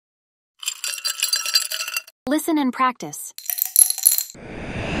Listen and practice.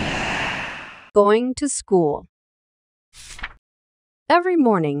 Going to school. Every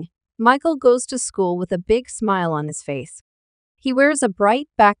morning, Michael goes to school with a big smile on his face. He wears a bright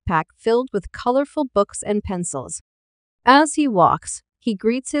backpack filled with colorful books and pencils. As he walks, he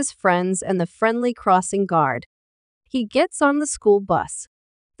greets his friends and the friendly crossing guard. He gets on the school bus.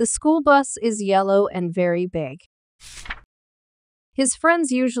 The school bus is yellow and very big. His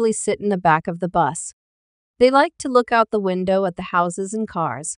friends usually sit in the back of the bus. They like to look out the window at the houses and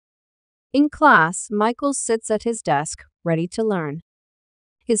cars. In class, Michael sits at his desk, ready to learn.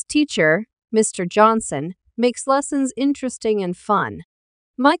 His teacher, Mr. Johnson, makes lessons interesting and fun.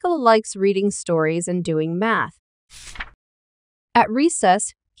 Michael likes reading stories and doing math. At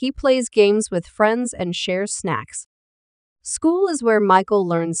recess, he plays games with friends and shares snacks. School is where Michael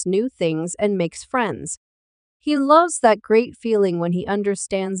learns new things and makes friends. He loves that great feeling when he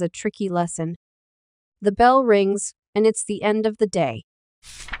understands a tricky lesson. The bell rings, and it's the end of the day.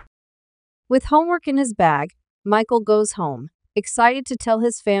 With homework in his bag, Michael goes home, excited to tell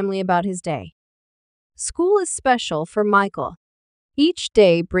his family about his day. School is special for Michael. Each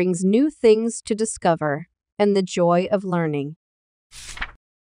day brings new things to discover and the joy of learning.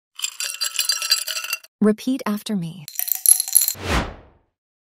 Repeat after me.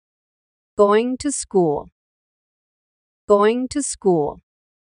 Going to school. Going to school.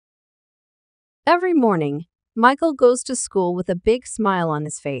 Every morning, Michael goes to school with a big smile on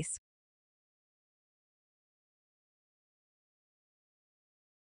his face.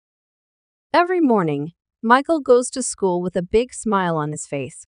 Every morning, Michael goes to school with a big smile on his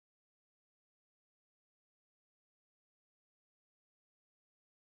face.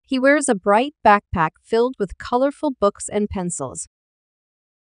 He wears a bright backpack filled with colorful books and pencils.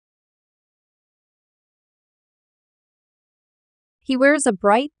 He wears a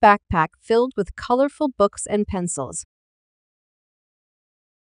bright backpack filled with colorful books and pencils.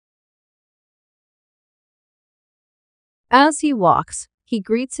 As he walks, he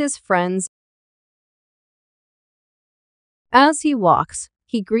greets his friends. As he walks,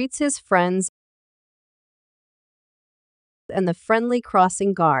 he greets his friends and the friendly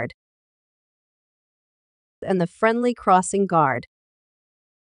crossing guard.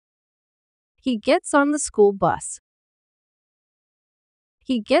 He gets on the school bus.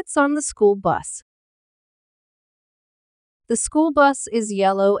 He gets on the school bus. The school bus is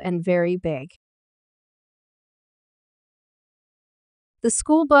yellow and very big. The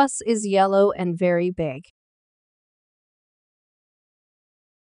school bus is yellow and very big.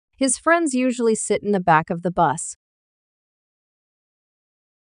 His friends usually sit in the back of the bus.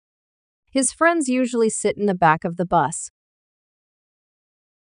 His friends usually sit in the back of the bus.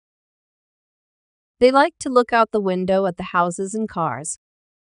 They like to look out the window at the houses and cars.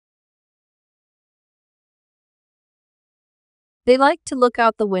 They like to look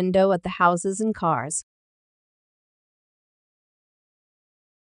out the window at the houses and cars.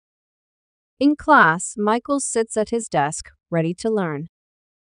 In class, Michael sits at his desk, ready to learn.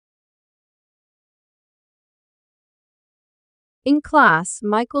 In class,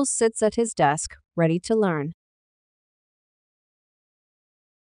 Michael sits at his desk, ready to learn.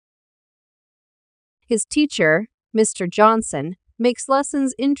 His teacher, Mr. Johnson, makes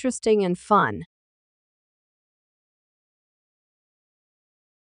lessons interesting and fun.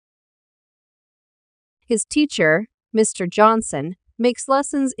 His teacher, Mr. Johnson, makes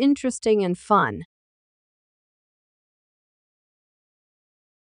lessons interesting and fun.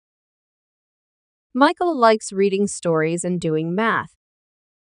 Michael likes reading stories and doing math.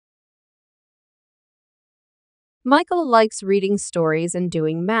 Michael likes reading stories and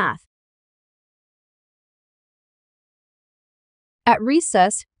doing math. At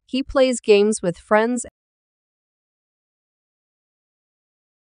recess, he plays games with friends.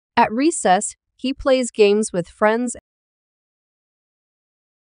 At recess, he plays games with friends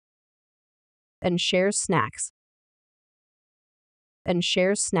and shares snacks.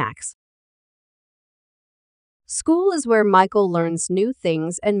 School is where Michael learns new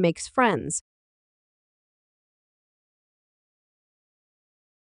things and makes friends.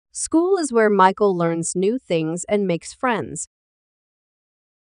 School is where Michael learns new things and makes friends.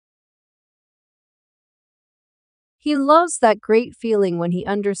 He loves that great feeling when he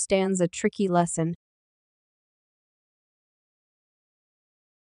understands a tricky lesson.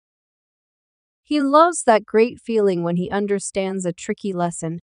 He loves that great feeling when he understands a tricky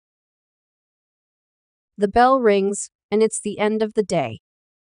lesson. The bell rings, and it's the end of the day.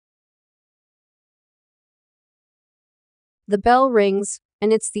 The bell rings,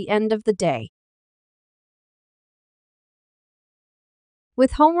 and it's the end of the day.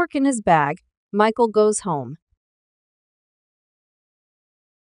 With homework in his bag, Michael goes home.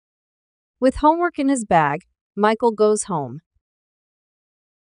 With homework in his bag, Michael goes home.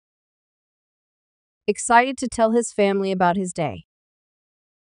 Excited to tell his family about his day.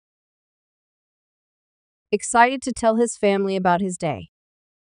 Excited to tell his family about his day.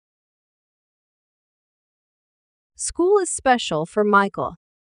 School is special for Michael.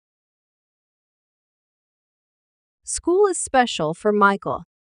 School is special for Michael.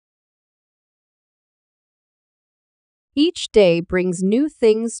 Each day brings new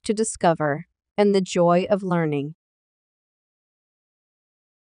things to discover and the joy of learning.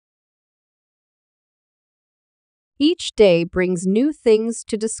 Each day brings new things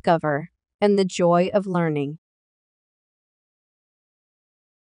to discover and the joy of learning.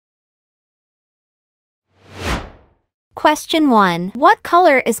 Question 1. What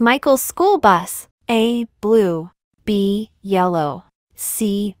color is Michael's school bus? A. Blue. B. Yellow.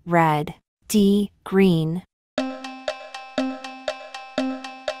 C. Red. D. Green.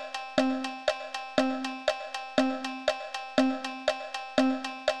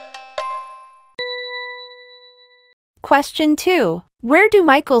 Question 2. Where do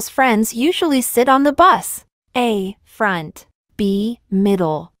Michael's friends usually sit on the bus? A. Front. B.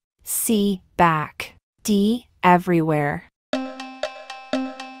 Middle. C. Back. D. Everywhere.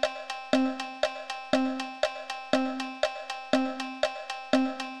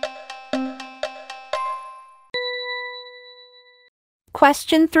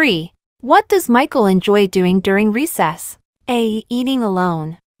 Question 3. What does Michael enjoy doing during recess? A. Eating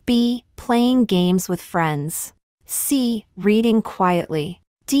alone. B. Playing games with friends. C. Reading quietly.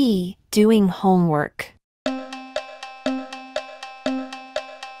 D. Doing homework.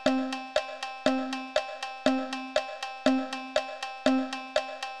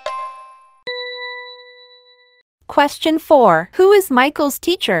 Question 4. Who is Michael's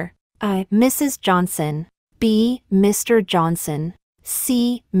teacher? A. Mrs. Johnson. B. Mr. Johnson.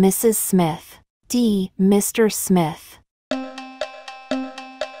 C. Mrs. Smith. D. Mr. Smith.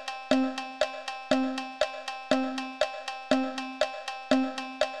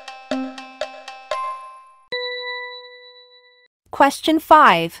 Question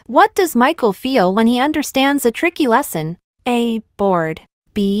 5. What does Michael feel when he understands a tricky lesson? A. Bored.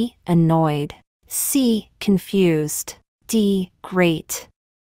 B. Annoyed. C. Confused. D. Great.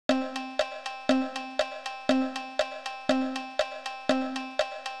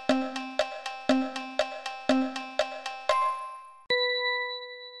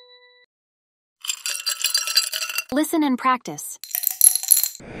 Listen and practice.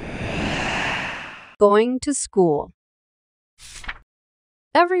 Going to school.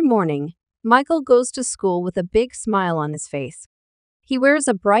 Every morning, Michael goes to school with a big smile on his face. He wears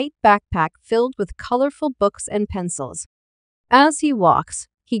a bright backpack filled with colorful books and pencils. As he walks,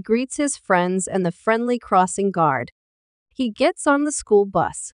 he greets his friends and the friendly crossing guard. He gets on the school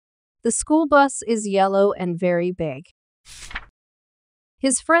bus. The school bus is yellow and very big.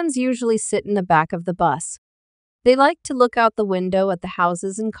 His friends usually sit in the back of the bus. They like to look out the window at the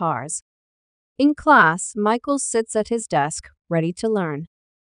houses and cars. In class, Michael sits at his desk, ready to learn.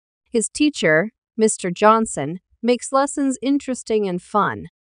 His teacher, Mr. Johnson, makes lessons interesting and fun.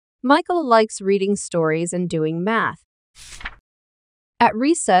 Michael likes reading stories and doing math. At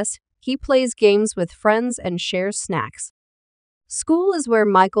recess, he plays games with friends and shares snacks. School is where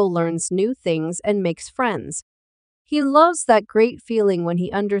Michael learns new things and makes friends. He loves that great feeling when he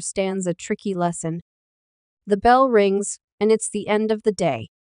understands a tricky lesson. The bell rings, and it's the end of the day.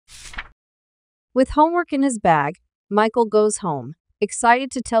 With homework in his bag, Michael goes home, excited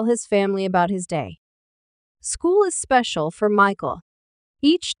to tell his family about his day. School is special for Michael.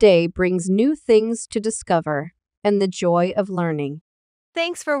 Each day brings new things to discover and the joy of learning.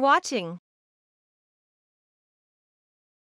 Thanks for watching.